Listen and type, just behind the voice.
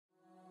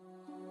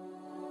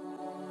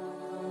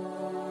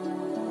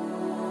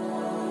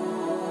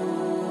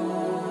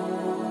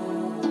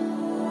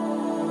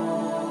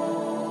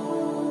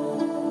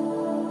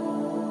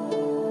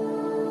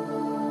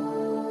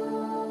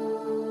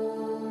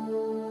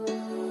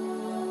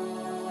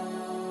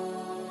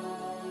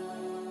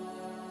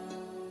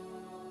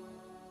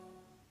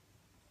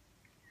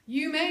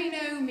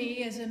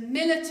me as a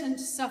militant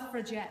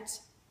suffragette.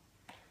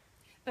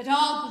 But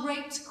our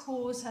great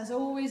cause has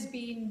always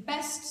been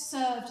best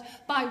served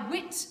by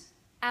wit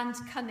and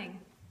cunning.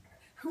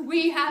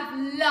 We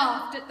have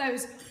laughed at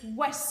those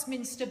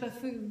Westminster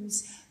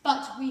buffoons,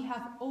 but we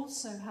have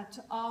also had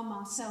to arm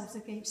ourselves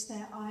against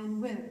their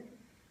iron will,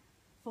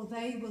 for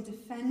they will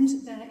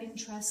defend their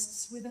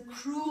interests with a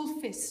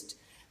cruel fist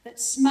that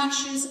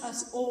smashes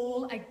us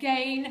all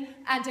again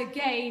and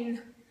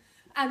again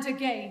and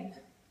again.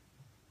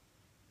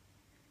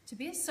 To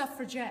be a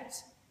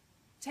suffragette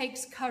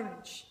takes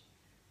courage,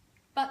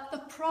 but the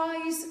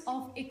prize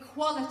of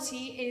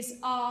equality is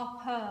our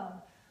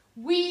pearl.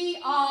 We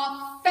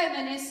are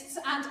feminists,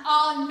 and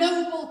our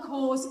noble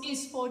cause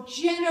is for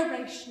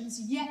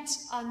generations yet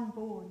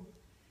unborn.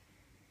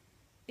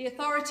 The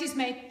authorities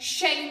may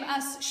shame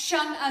us,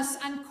 shun us,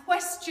 and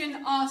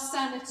question our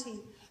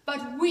sanity,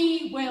 but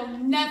we will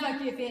never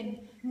give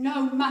in,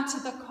 no matter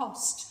the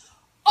cost.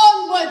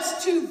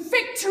 Onwards to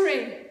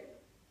victory!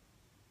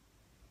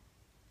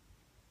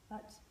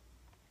 But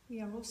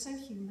we are also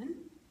human,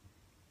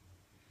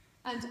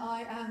 and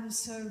I am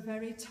so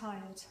very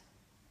tired.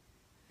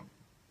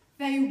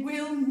 They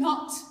will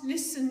not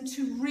listen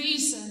to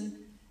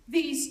reason,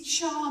 these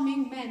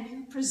charming men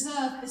who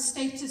preserve the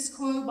status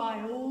quo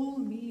by all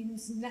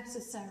means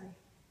necessary.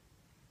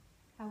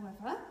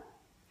 However,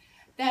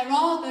 there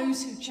are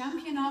those who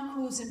champion our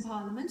cause in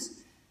Parliament,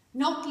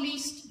 not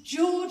least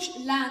George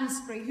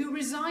Lansbury, who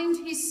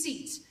resigned his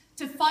seat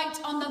to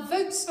fight on the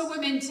Votes for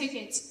Women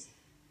ticket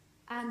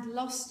and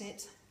lost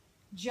it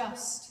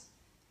just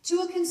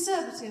to a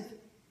Conservative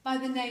by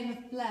the name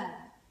of Blair.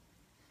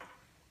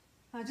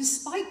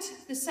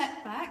 Despite the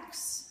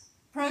setbacks,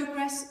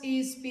 progress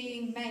is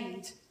being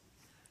made.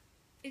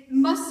 It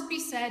must be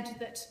said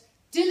that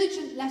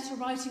diligent letter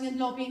writing and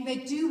lobbying, they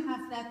do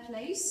have their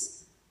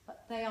place,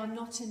 but they are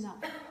not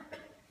enough.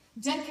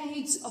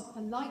 Decades of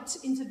polite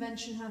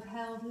intervention have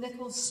held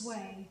little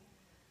sway.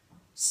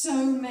 So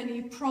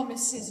many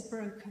promises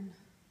broken.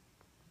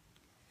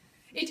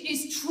 It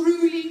is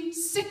truly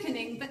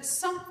sickening that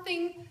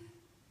something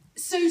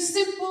so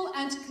simple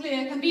and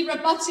clear can be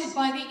rebutted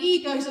by the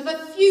egos of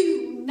a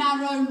few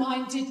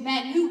narrow-minded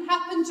men who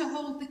happen to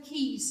hold the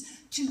keys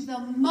to the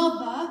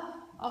mother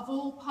of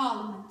all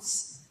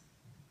parliaments,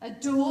 a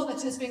door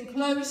that has been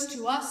closed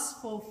to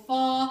us for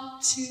far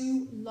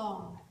too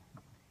long.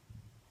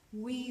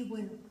 We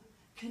will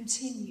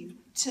continue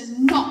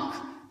to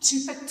knock,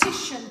 to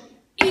petition,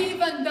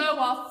 even though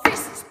our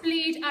fists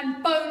bleed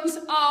and bones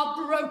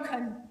are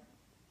broken.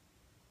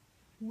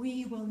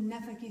 We will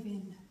never give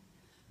in,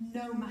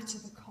 no matter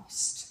the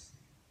cost.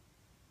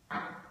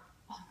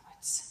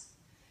 Onwards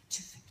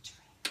to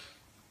victory.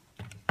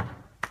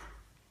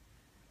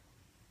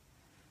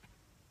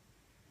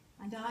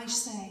 And I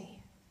say,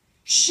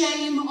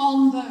 shame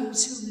on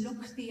those who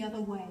look the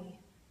other way,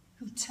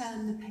 who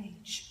turn the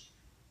page.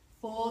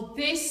 For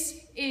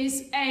this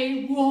is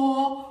a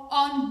war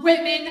on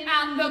women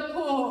and the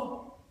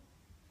poor.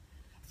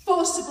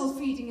 Forcible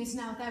feeding is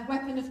now their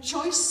weapon of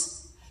choice.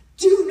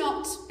 Do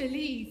not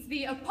believe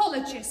the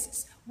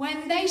apologists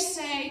when they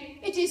say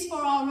it is for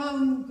our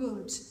own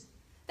good,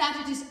 that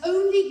it is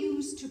only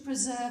used to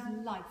preserve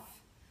life.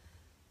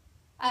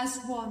 As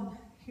one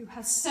who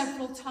has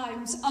several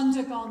times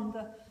undergone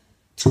the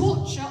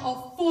torture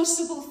of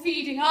forcible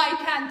feeding, I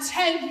can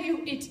tell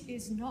you it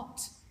is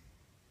not.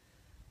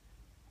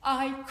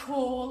 I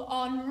call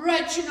on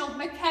Reginald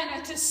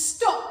McKenna to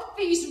stop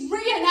these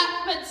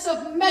reenactments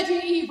of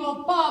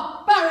medieval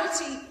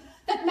barbarity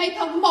that make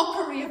a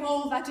mockery of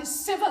all that is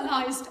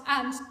civilized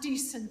and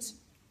decent.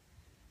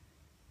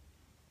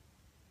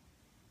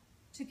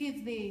 To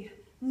give the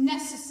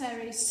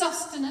necessary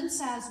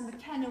sustenance, as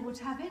McKenna would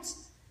have it,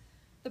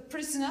 the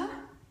prisoner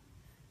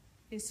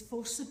is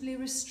forcibly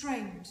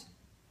restrained.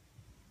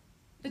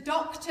 The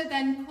doctor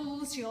then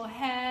pulls your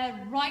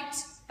hair right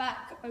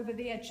back over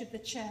the edge of the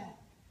chair,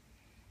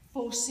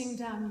 forcing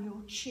down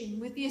your chin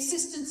with the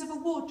assistance of a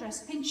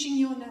wardress pinching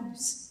your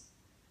nose.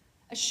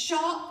 A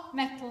sharp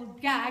metal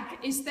gag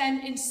is then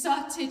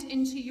inserted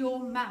into your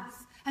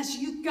mouth as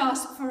you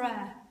gasp for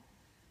air.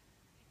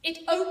 It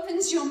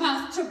opens your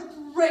mouth to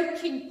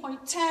breaking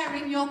point,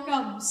 tearing your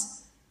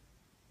gums,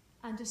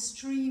 and a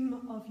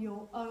stream of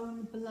your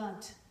own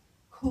blood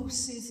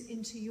courses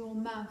into your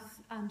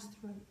mouth and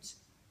throat.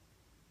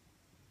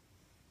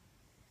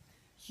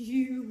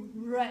 You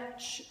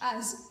wretch,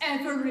 as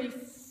every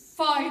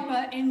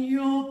fibre in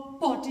your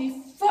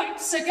body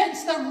fights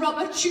against the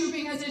rubber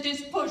tubing as it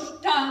is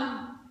pushed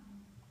down.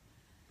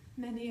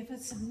 Many of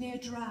us are near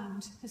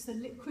drowned as the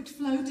liquid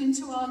flowed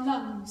into our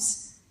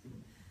lungs.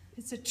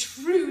 It's a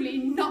truly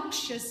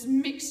noxious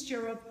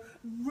mixture of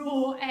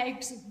raw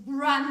eggs,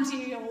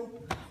 brandy, or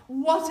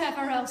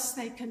whatever else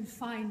they can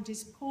find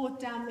is poured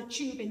down the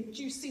tube,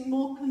 inducing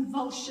more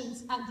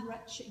convulsions and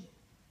retching.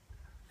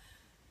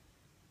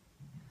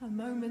 A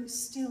moment's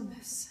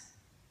stillness.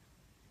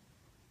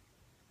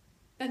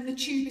 Then the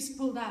tube is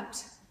pulled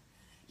out.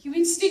 You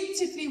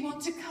instinctively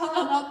want to curl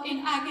up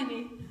in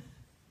agony,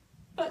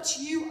 but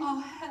you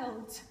are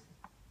held.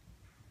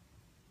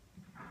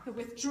 The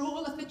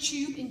withdrawal of the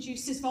tube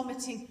induces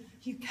vomiting.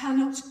 You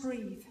cannot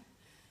breathe.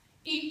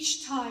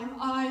 Each time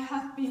I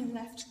have been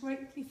left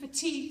greatly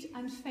fatigued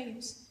and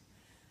faint,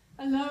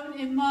 alone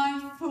in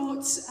my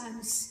thoughts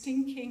and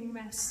stinking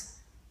mess,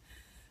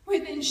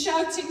 within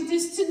shouting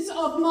distance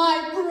of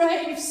my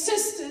brave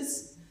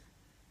sisters,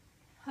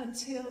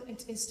 until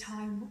it is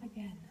time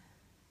again.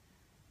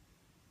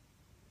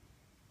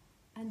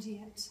 And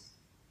yet,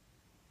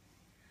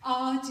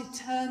 our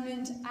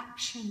determined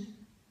action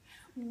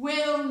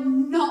will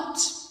not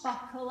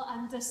buckle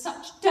under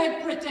such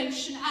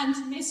degradation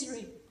and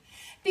misery.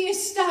 The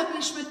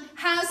establishment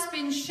has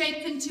been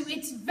shaken to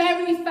its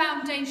very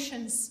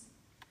foundations,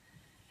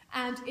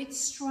 and its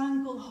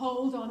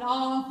stranglehold on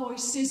our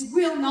voices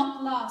will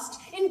not last.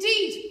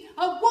 Indeed,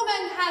 a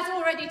woman has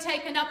already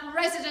taken up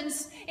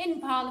residence in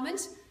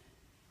Parliament,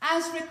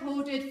 as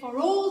recorded for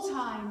all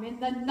time in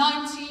the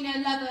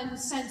 1911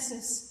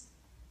 census.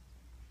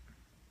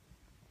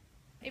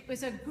 It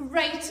was a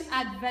great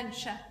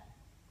adventure,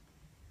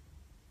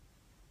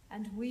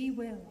 and we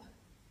will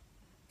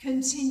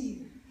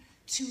continue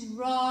to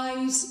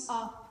rise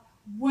up,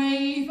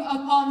 wave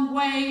upon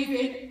wave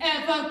in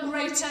ever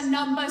greater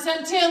numbers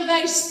until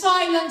they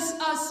silence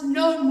us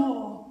no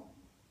more.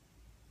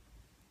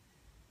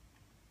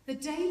 The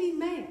Daily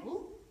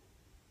Mail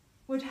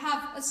would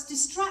have us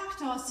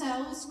distract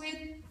ourselves with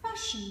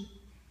fashion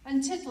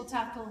and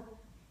tittle-tattle,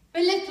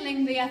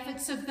 belittling the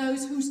efforts of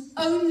those whose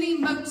only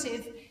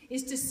motive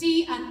is to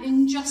see an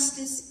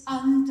injustice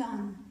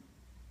undone.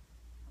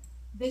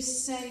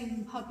 This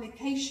same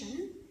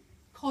publication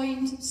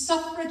coined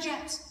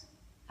suffragette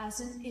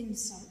as an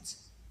insult.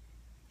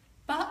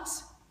 But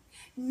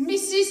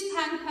Mrs.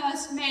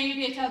 Pankhurst made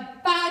it a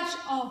badge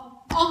of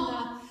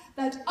honour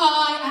that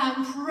I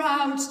am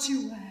proud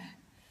to wear.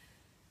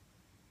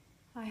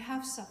 I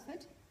have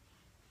suffered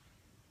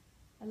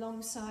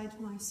alongside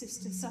my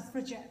sister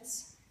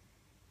suffragettes,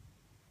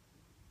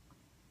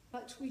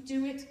 but we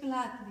do it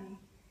gladly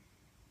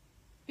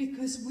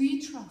because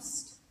we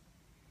trust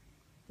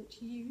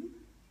that you,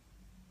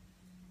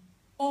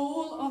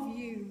 all of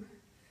you,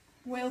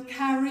 will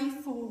carry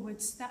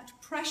forwards that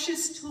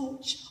precious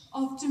torch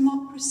of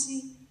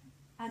democracy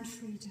and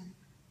freedom.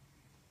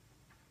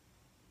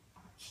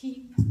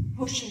 Keep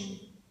pushing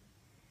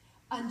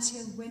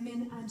until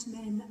women and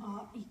men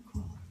are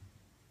equal.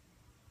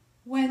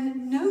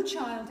 When no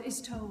child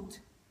is told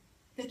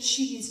that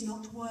she is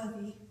not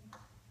worthy,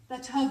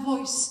 that her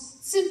voice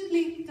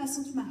simply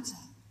doesn't matter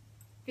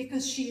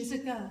because she is a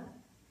girl.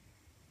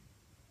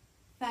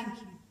 Thank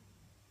you.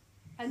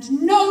 And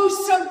no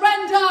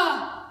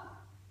surrender!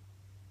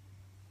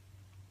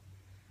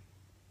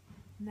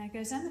 And there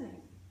goes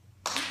Emily.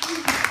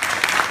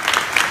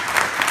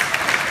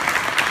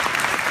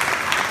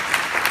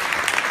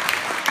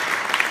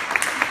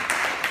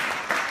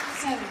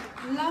 So,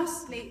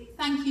 lastly,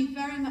 thank you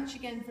very much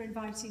again for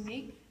inviting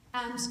me,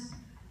 and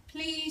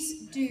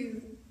please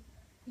do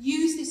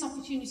use this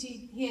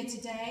opportunity here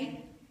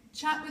today,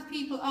 chat with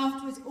people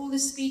afterwards, all the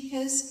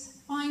speakers,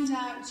 find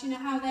out,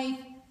 how they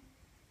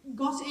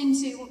got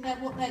into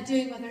what they're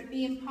doing, whether it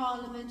be in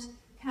Parliament,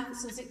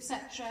 councils,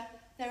 etc.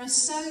 There are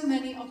so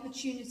many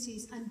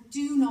opportunities, and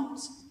do not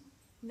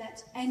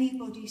let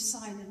anybody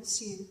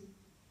silence you.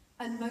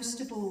 And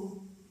most of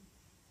all,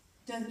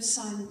 don't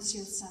silence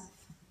yourself.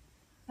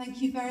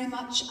 Thank you very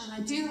much, and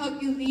I do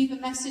hope you'll leave a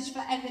message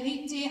for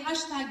Emily, Dear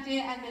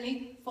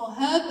Emily, for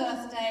her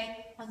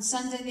birthday on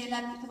Sunday the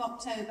 11th of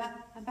October,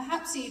 and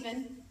perhaps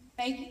even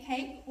bake a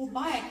cake or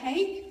buy a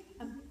cake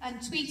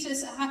and tweet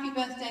us a happy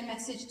birthday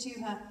message to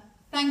her.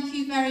 Thank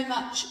you very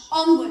much.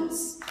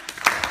 Onwards.